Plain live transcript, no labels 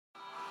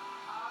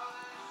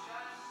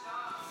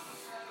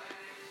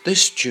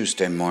This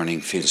Tuesday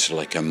morning feels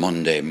like a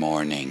Monday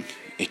morning.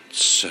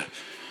 It's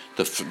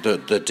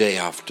the day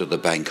after the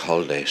bank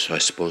holiday, so I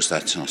suppose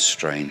that's not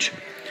strange.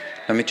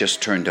 Let me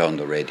just turn down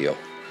the radio.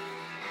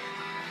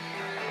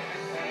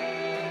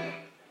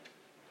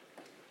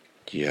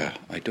 Yeah,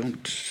 I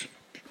don't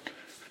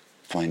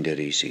find it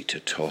easy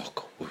to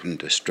talk when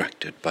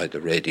distracted by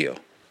the radio.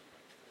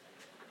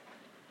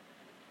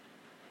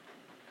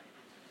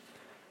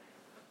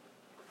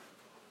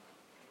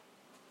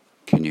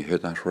 Can you hear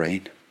that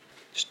rain?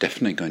 It's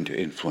definitely going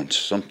to influence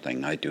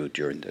something I do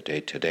during the day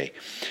today.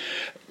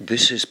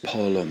 This is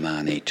Paul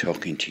O'Mahony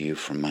talking to you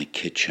from my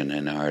kitchen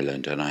in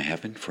Ireland, and I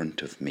have in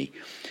front of me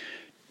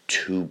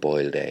 2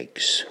 boiled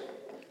eggs,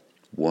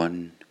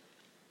 1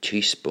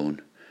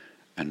 teaspoon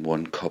and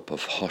 1 cup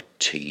of hot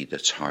tea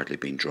that's hardly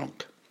been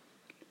drunk.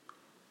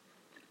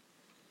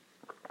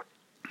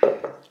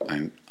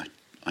 I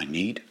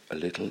need a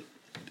little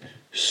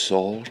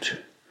salt,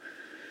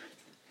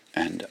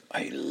 and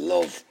I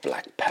love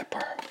black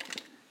pepper.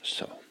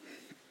 So,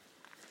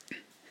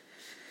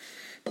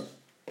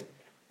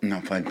 now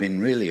if I'd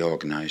been really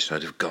organised,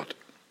 I'd have got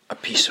a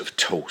piece of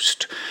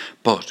toast.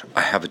 But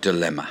I have a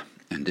dilemma,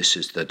 and this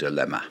is the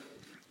dilemma.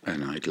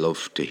 And I'd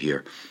love to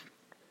hear.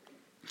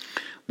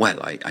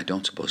 Well, I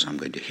don't suppose I'm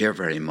going to hear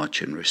very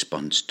much in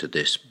response to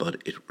this,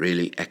 but it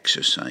really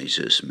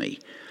exercises me.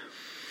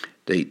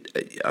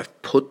 I've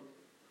got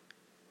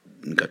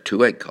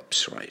 2 egg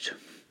cups, right?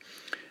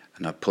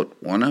 And I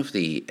put one of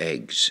the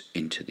eggs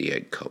into the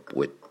egg cup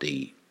with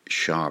the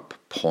sharp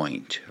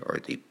point, or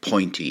the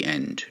pointy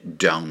end,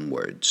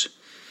 downwards.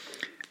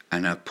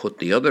 And I put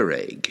the other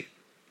egg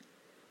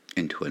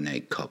into an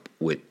egg cup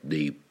with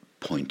the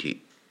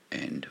pointy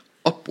end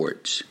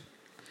upwards.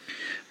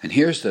 And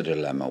here's the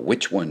dilemma: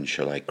 which one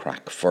shall I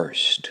crack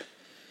first?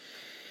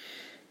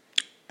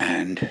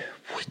 And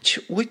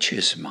which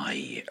is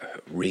my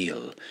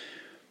real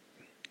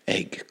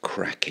egg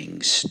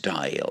cracking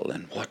style,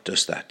 and what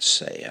does that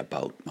say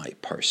about my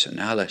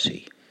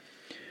personality?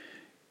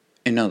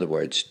 In other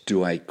words,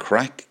 do I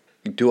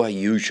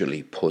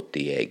usually put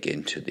the egg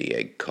into the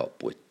egg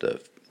cup with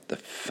the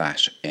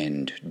fat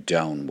end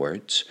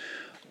downwards,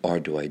 or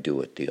do I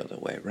do it the other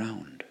way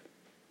round?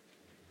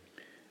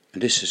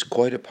 And this is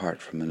quite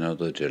apart from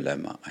another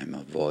dilemma I'm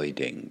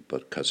avoiding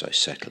because I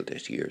settled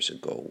it years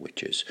ago,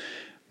 which is,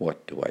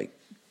 what do I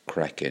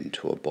crack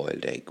into a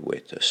boiled egg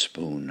with, a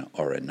spoon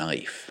or a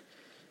knife?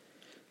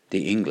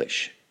 The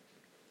English,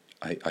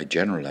 I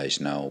generalise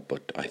now,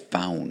 but I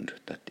found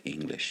that the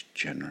English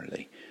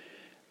generally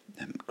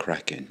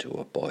crack into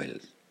a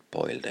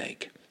boiled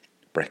egg,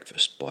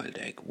 breakfast boiled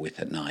egg, with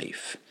a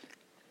knife,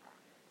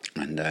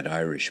 and that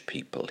Irish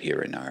people here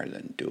in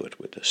Ireland do it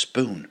with a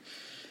spoon.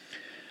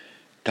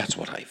 That's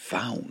what I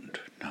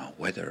found. Now,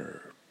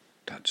 whether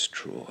that's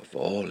true of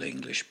all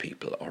English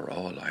people or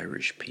all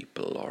Irish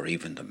people or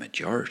even the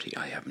majority,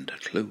 I haven't a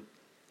clue.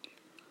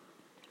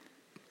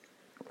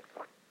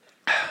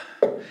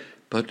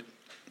 But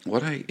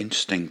what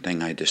interesting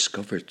thing I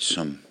discovered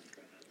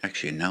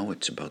actually now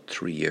it's about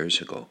 3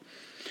 years ago,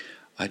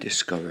 I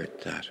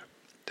discovered that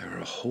there are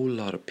a whole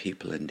lot of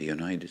people in the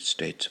United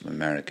States of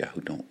America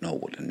who don't know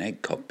what an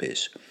egg cup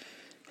is,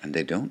 and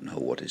they don't know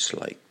what it's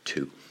like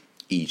to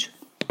eat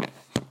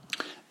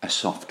a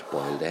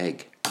soft-boiled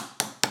egg.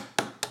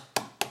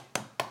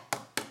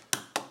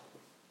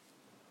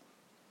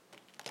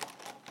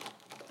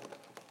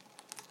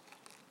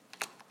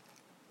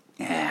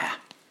 Yeah,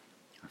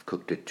 I've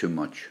cooked it too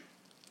much.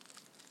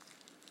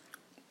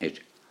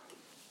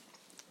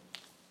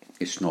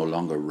 It's no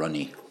longer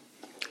runny.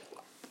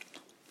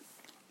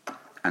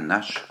 And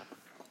that's,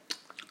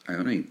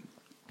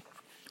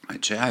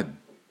 I'd say I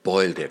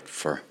boiled it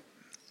for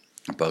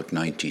about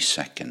 90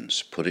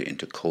 seconds, put it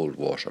into cold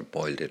water,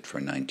 boiled it for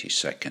 90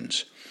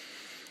 seconds,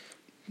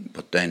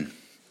 but then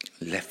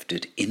left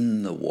it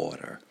in the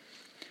water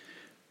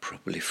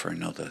probably for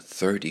another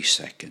 30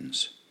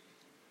 seconds.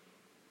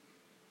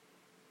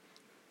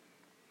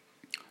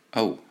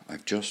 Oh,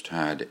 I've just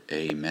had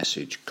a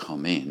message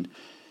come in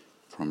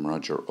from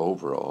Roger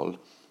Overall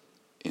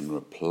in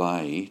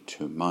reply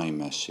to my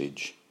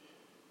message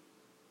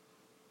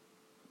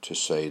to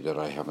say that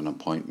I have an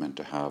appointment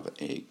to have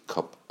a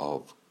cup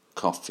of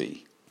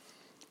coffee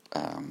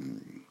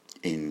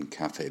in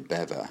Cafe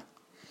Beva,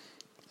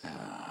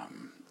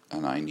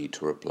 and I need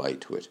to reply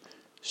to it.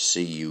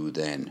 See you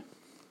then.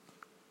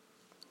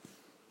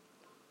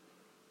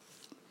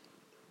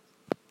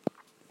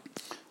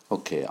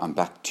 Okay, I'm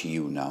back to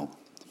you now.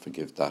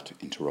 Forgive that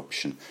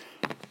interruption.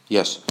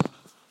 Yes,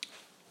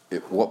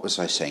 what was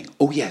I saying?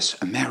 Oh yes,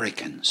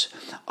 Americans.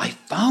 I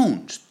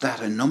found that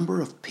a number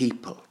of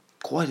people,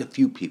 quite a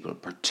few people,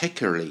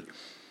 particularly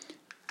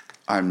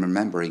I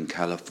remember in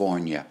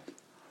California,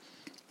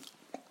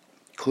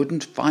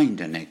 couldn't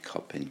find an egg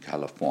cup in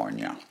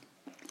California.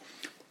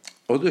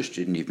 Others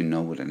didn't even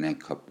know what an egg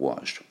cup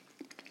was.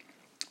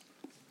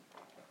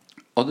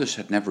 Others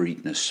had never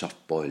eaten a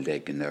soft-boiled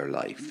egg in their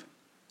life.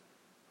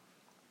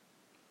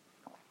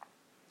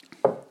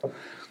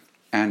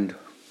 And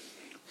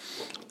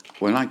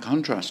when I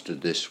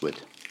contrasted this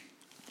with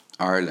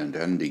Ireland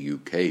and the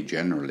UK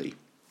generally,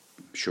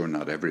 I'm sure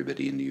not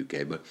everybody in the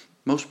UK, but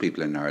most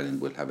people in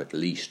Ireland will have at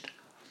the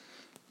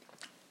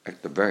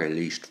very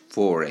least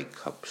 4 egg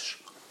cups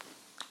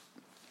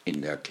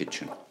in their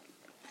kitchen.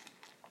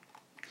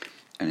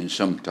 And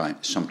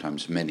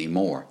sometimes many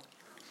more.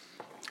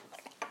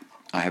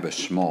 I have a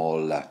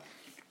small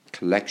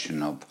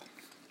collection of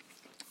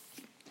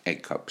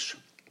egg cups.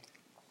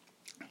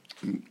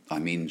 I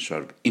mean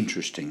sort of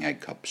interesting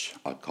egg cups,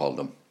 I'll call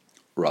them,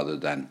 rather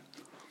than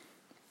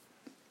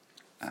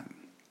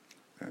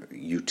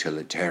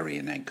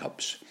utilitarian egg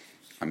cups.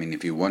 I mean,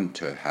 if you want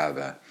to have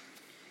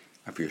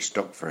if you're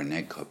stuck for an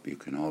egg cup, you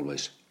can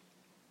always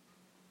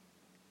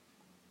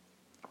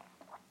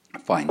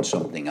find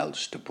something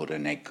else to put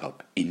an egg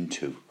cup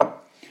into,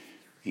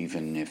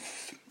 even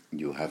if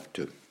you have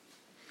to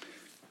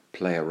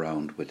play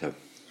around with a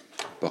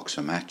box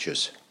of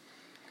matches.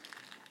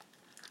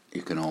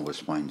 You can always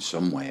find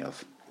some way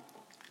of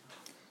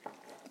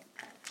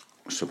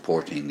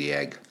supporting the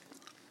egg.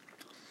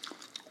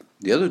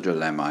 The other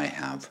dilemma I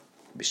have,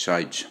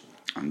 besides,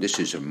 and this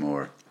is a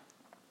more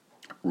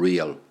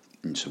real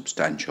and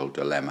substantial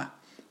dilemma,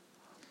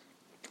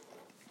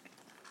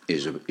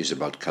 is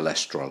about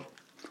cholesterol.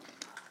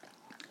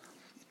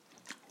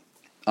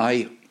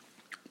 I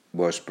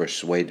was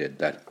persuaded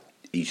that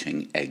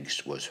eating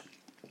eggs was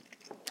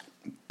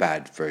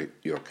bad for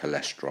your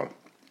cholesterol,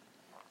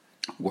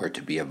 were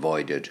to be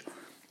avoided.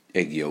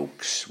 Egg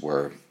yolks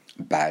were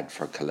bad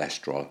for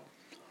cholesterol.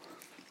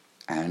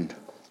 And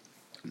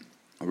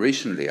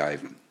recently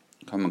I've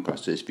come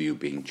across this view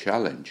being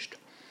challenged.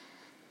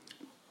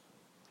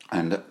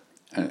 And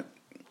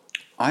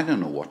I don't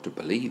know what to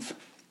believe.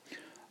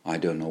 I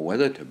don't know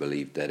whether to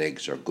believe that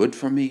eggs are good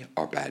for me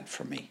or bad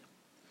for me.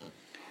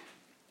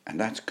 And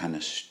that's kind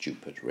of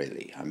stupid,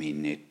 really. I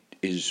mean, it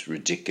is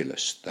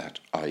ridiculous that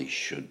I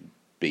should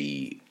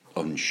be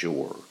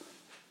unsure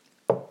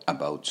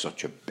about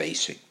such a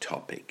basic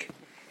topic.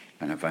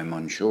 And if I'm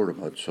unsure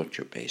about such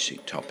a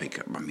basic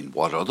topic, I mean,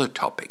 what other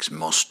topics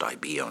must I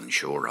be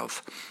unsure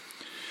of?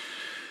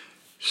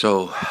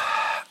 So,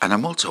 and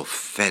I'm also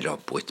fed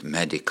up with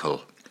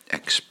medical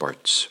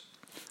experts,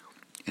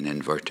 in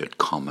inverted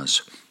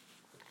commas,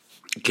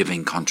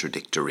 giving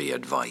contradictory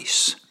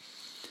advice.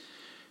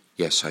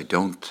 Yes, I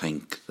don't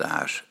think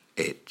that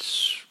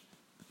it's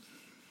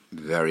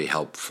very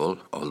helpful,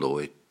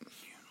 although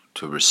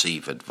to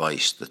receive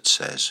advice that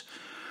says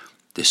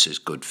this is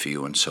good for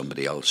you and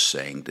somebody else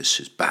saying this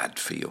is bad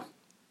for you.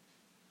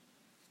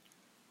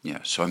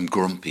 Yeah, so I'm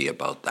grumpy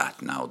about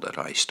that now that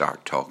I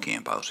start talking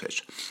about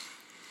it.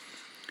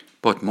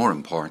 But more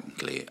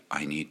importantly,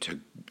 I need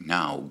to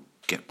now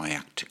get my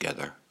act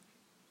together,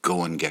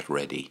 go and get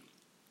ready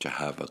to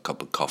have a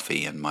cup of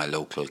coffee in my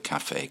local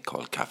cafe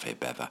called Cafe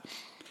Beva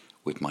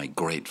with my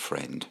great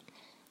friend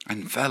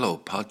and fellow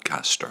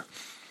podcaster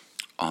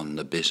on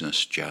the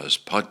Business Jazz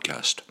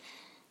podcast,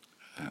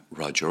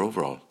 Roger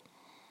Overall.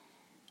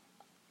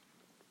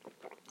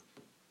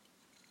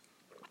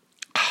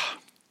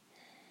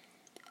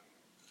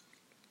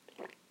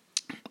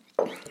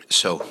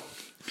 So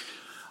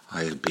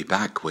I'll be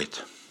back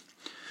with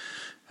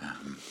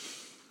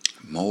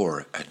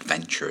more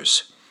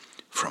adventures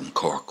from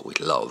Cork with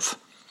Love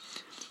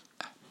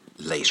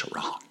later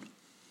on.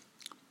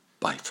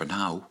 Bye for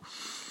now.